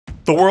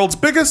The world's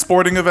biggest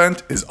sporting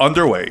event is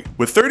underway,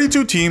 with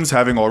 32 teams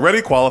having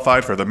already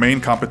qualified for the main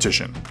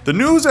competition. The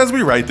news as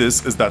we write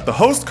this is that the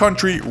host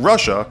country,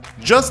 Russia,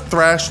 just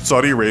thrashed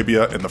Saudi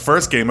Arabia in the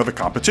first game of the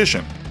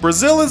competition.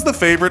 Brazil is the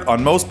favorite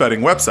on most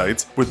betting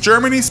websites, with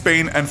Germany,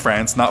 Spain, and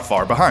France not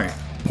far behind.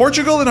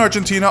 Portugal and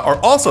Argentina are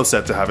also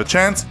set to have a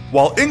chance,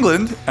 while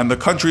England and the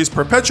country's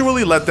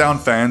perpetually let down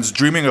fans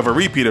dreaming of a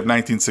repeat of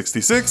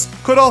 1966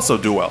 could also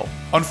do well.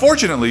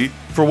 Unfortunately,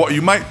 for what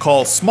you might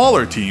call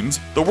smaller teams,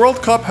 the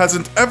World Cup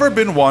hasn't ever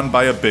been won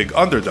by a big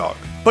underdog.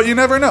 But you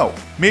never know,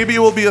 maybe it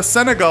will be a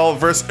Senegal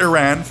vs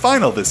Iran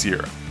final this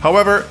year.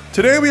 However,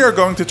 today we are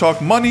going to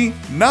talk money,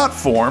 not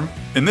form,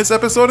 in this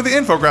episode of the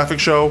Infographic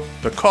Show,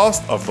 The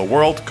Cost of the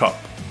World Cup.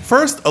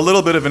 First, a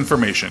little bit of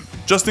information,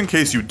 just in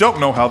case you don't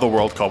know how the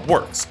World Cup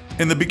works.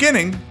 In the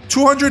beginning,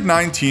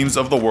 209 teams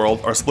of the world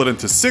are split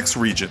into 6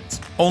 regions.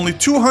 Only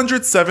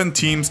 207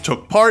 teams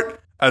took part,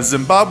 as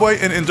Zimbabwe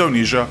and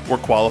Indonesia were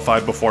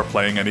qualified before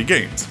playing any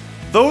games.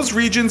 Those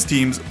regions'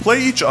 teams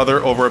play each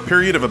other over a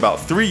period of about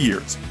 3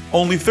 years.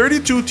 Only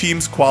 32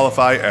 teams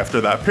qualify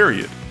after that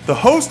period. The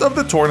host of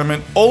the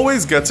tournament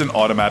always gets an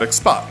automatic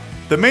spot.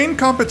 The main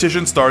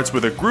competition starts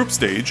with a group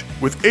stage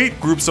with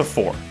 8 groups of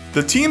 4.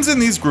 The teams in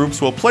these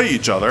groups will play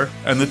each other,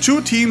 and the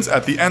 2 teams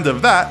at the end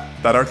of that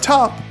are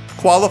top,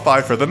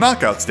 qualify for the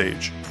knockout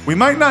stage. We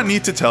might not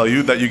need to tell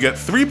you that you get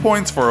 3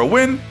 points for a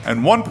win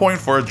and 1 point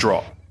for a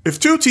draw. If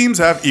 2 teams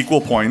have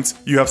equal points,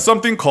 you have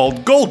something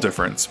called goal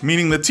difference,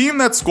 meaning the team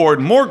that scored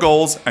more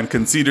goals and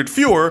conceded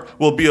fewer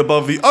will be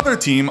above the other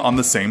team on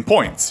the same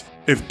points.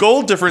 If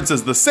goal difference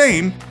is the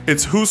same,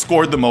 it's who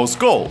scored the most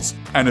goals.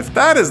 And if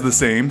that is the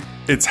same,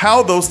 it's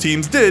how those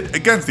teams did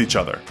against each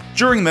other.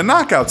 During the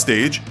knockout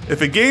stage,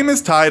 if a game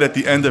is tied at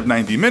the end of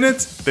 90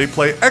 minutes, they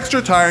play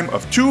extra time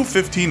of 2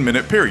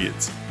 15-minute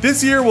periods.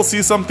 This year we'll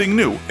see something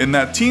new, in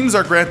that teams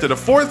are granted a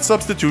 4th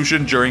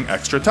substitution during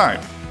extra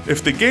time.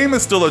 If the game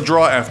is still a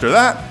draw after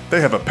that,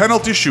 they have a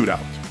penalty shootout.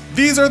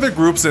 These are the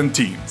groups and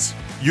teams.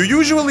 You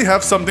usually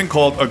have something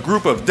called a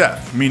group of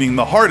death, meaning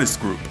the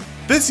hardest group.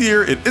 This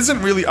year, it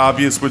isn't really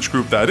obvious which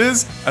group that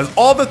is, as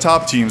all the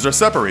top teams are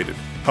separated.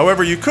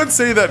 However, you could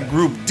say that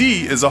Group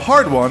D is a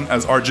hard one,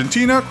 as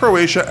Argentina,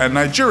 Croatia, and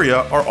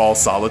Nigeria are all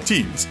solid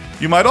teams.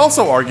 You might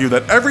also argue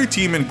that every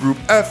team in Group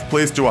F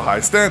plays to a high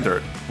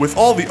standard. With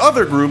all the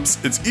other groups,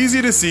 it's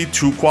easy to see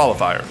 2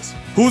 qualifiers.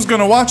 Who's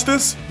gonna watch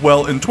this?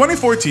 Well, in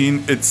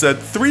 2014, it said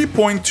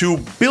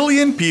 3.2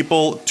 billion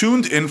people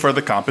tuned in for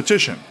the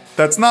competition.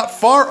 That's not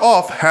far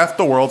off half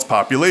the world's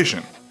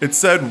population. It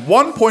said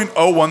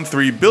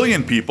 1.013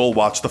 billion people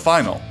watched the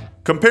final.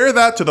 Compare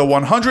that to the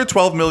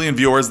 112 million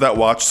viewers that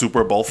watched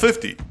Super Bowl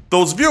 50.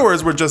 Those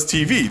viewers were just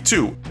TV,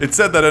 too. It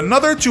said that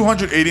another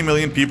 280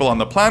 million people on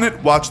the planet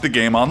watched the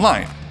game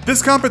online.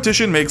 This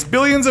competition makes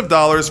billions of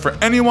dollars for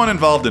anyone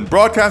involved in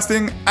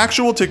broadcasting,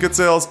 actual ticket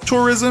sales,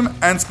 tourism,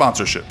 and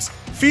sponsorships.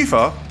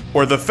 FIFA,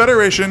 or the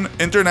Fédération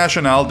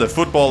Internationale de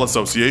Football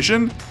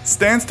Association,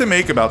 stands to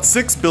make about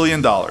 $6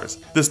 billion.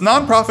 This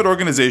non-profit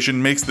organization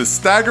makes this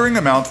staggering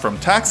amount from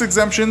tax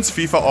exemptions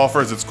FIFA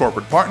offers its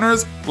corporate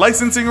partners,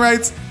 licensing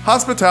rights,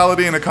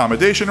 hospitality and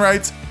accommodation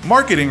rights,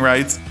 marketing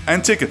rights,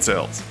 and ticket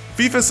sales.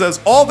 FIFA says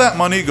all that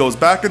money goes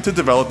back into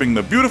developing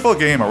the beautiful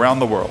game around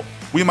the world.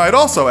 We might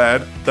also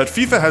add that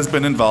FIFA has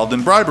been involved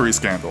in bribery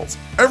scandals.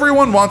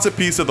 Everyone wants a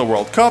piece of the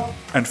World Cup,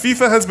 and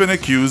FIFA has been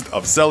accused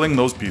of selling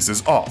those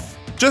pieces off.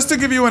 Just to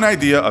give you an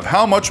idea of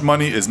how much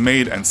money is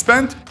made and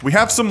spent, we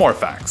have some more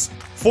facts.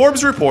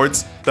 Forbes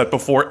reports that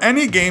before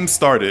any game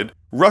started,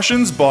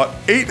 Russians bought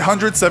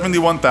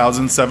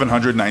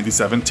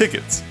 871,797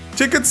 tickets.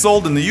 Tickets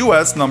sold in the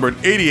US numbered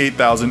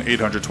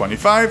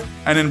 88,825,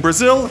 and in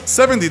Brazil,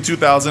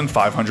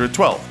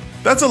 72,512.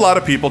 That's a lot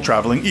of people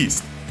traveling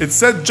east. It's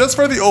said just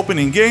for the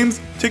opening games,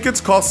 tickets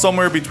cost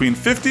somewhere between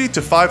 $50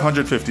 to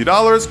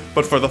 $550,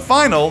 but for the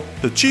final,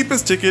 the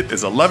cheapest ticket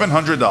is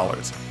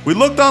 $1,100. We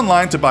looked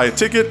online to buy a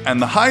ticket, and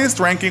the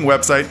highest ranking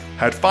website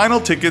had final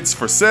tickets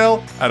for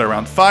sale at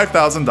around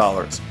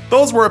 $5,000.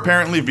 Those were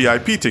apparently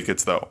VIP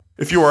tickets though.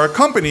 If you are a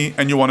company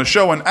and you want to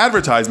show an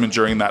advertisement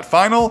during that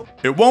final,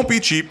 it won't be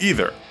cheap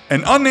either.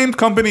 An unnamed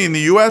company in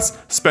the US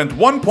spent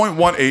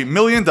 $1.18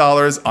 million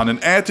on an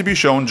ad to be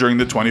shown during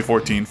the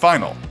 2014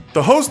 final.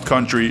 The host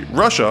country,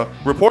 Russia,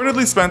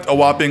 reportedly spent a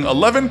whopping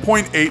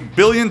 $11.8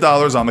 billion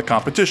on the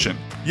competition.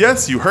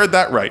 Yes, you heard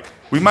that right.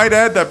 We might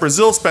add that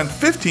Brazil spent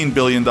 $15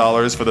 billion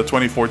for the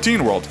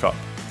 2014 World Cup.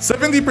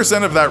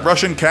 70% of that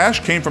Russian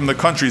cash came from the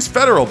country's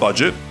federal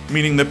budget,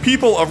 meaning the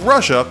people of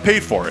Russia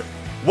paid for it.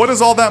 What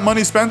is all that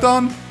money spent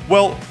on?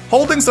 Well,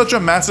 holding such a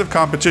massive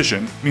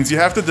competition means you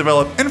have to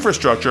develop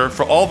infrastructure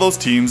for all those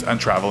teams and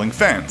traveling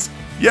fans.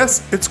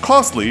 Yes, it's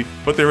costly,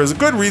 but there is a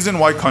good reason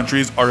why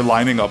countries are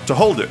lining up to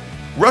hold it.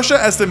 Russia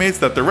estimates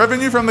that the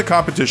revenue from the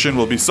competition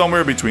will be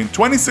somewhere between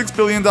 $26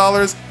 billion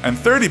and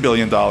 $30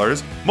 billion,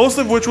 most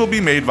of which will be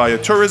made via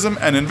tourism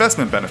and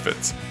investment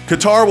benefits.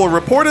 Qatar will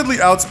reportedly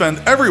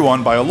outspend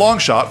everyone by a long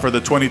shot for the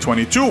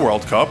 2022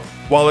 World Cup,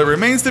 while it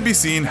remains to be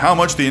seen how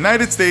much the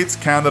United States,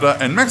 Canada,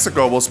 and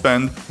Mexico will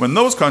spend when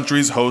those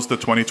countries host the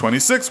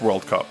 2026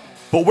 World Cup.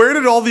 But where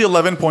did all the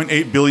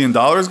 $11.8 billion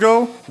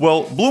go?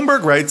 Well,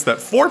 Bloomberg writes that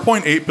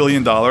 $4.8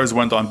 billion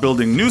went on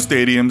building new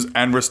stadiums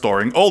and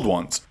restoring old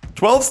ones.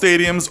 12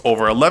 stadiums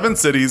over 11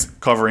 cities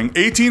covering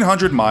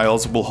 1,800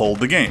 miles will hold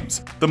the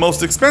games. The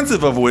most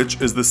expensive of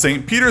which is the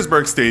St.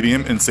 Petersburg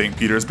Stadium in St.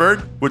 Petersburg,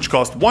 which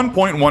cost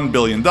 $1.1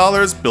 billion,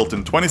 built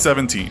in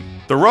 2017.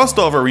 The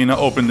Rostov Arena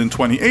opened in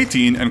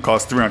 2018 and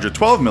cost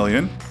 $312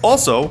 million.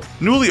 Also,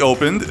 newly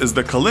opened is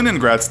the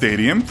Kaliningrad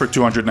Stadium for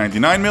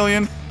 $299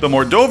 million, the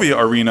Mordovia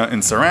Arena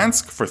in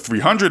Saransk for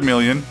 $300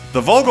 million,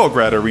 the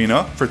Volgograd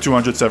Arena for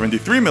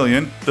 $273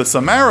 million, the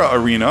Samara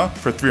Arena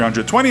for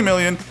 $320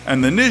 million,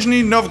 and the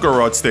Nizhny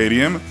Novgorod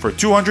Stadium for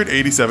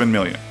 $287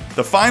 million.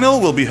 The final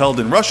will be held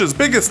in Russia's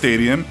biggest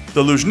stadium,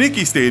 the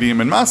Luzhniki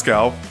Stadium in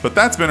Moscow, but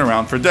that's been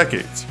around for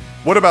decades.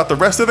 What about the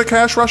rest of the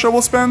cash Russia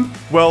will spend?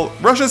 Well,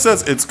 Russia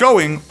says it's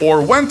going,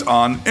 or went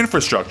on,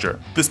 infrastructure.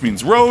 This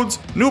means roads,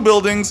 new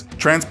buildings,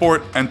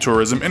 transport, and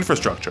tourism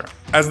infrastructure.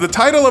 As the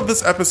title of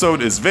this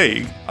episode is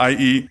vague,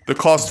 i.e., the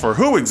cost for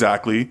who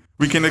exactly,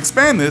 we can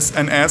expand this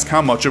and ask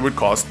how much it would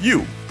cost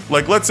you.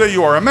 Like, let's say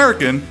you are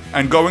American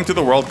and going to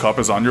the World Cup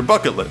is on your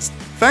bucket list.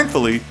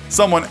 Thankfully,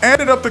 someone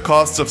added up the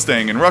costs of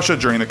staying in Russia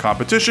during the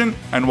competition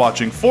and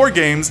watching 4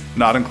 games,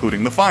 not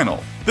including the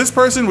final. This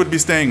person would be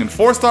staying in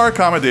 4-star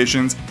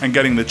accommodations and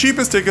getting the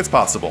cheapest tickets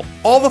possible.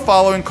 All the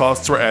following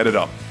costs were added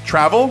up: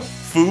 travel,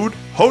 food,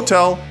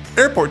 hotel,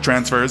 airport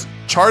transfers,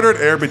 chartered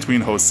air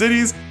between host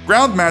cities,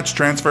 ground match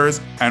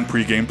transfers, and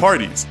pre-game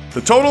parties.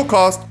 The total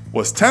cost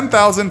was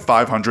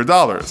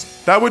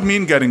 $10,500. That would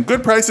mean getting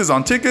good prices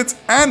on tickets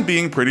and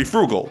being pretty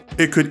frugal.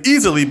 It could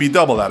easily be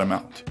double that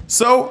amount.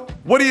 So,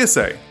 what do you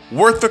say?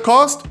 Worth the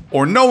cost?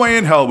 Or no way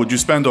in hell would you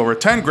spend over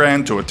 10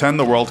 grand to attend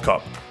the World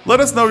Cup? Let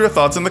us know your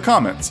thoughts in the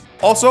comments.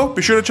 Also,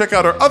 be sure to check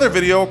out our other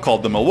video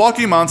called The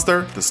Milwaukee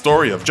Monster, the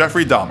story of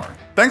Jeffrey Dahmer.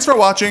 Thanks for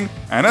watching,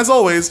 and as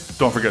always,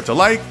 don't forget to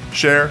like,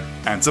 share,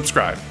 and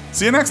subscribe.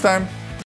 See you next time!